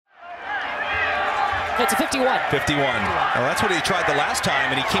It's a 51. 51. Well, that's what he tried the last time,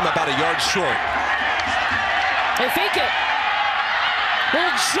 and he came about a yard short. They fake it.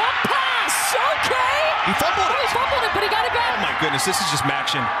 Little jump pass. Okay. He fumbled it. He fumbled it, but he got it back. Oh my goodness, this is just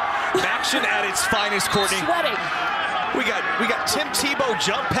Maction. Maction at its finest, Courtney. Sweating. We got Tim Tebow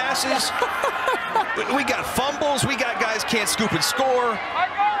jump passes. We got fumbles. We got guys can't scoop and score.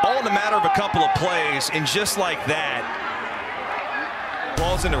 All in a matter of a couple of plays, and just like that,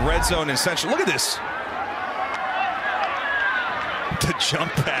 ball's in the red zone in Central. Look at this. The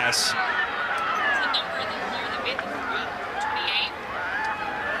jump pass.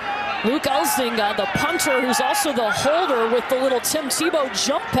 Luke Elzinga, the punter, who's also the holder with the little Tim Tebow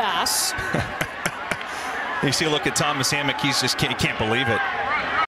jump pass. You see a look at Thomas Hammock. He just can't believe it.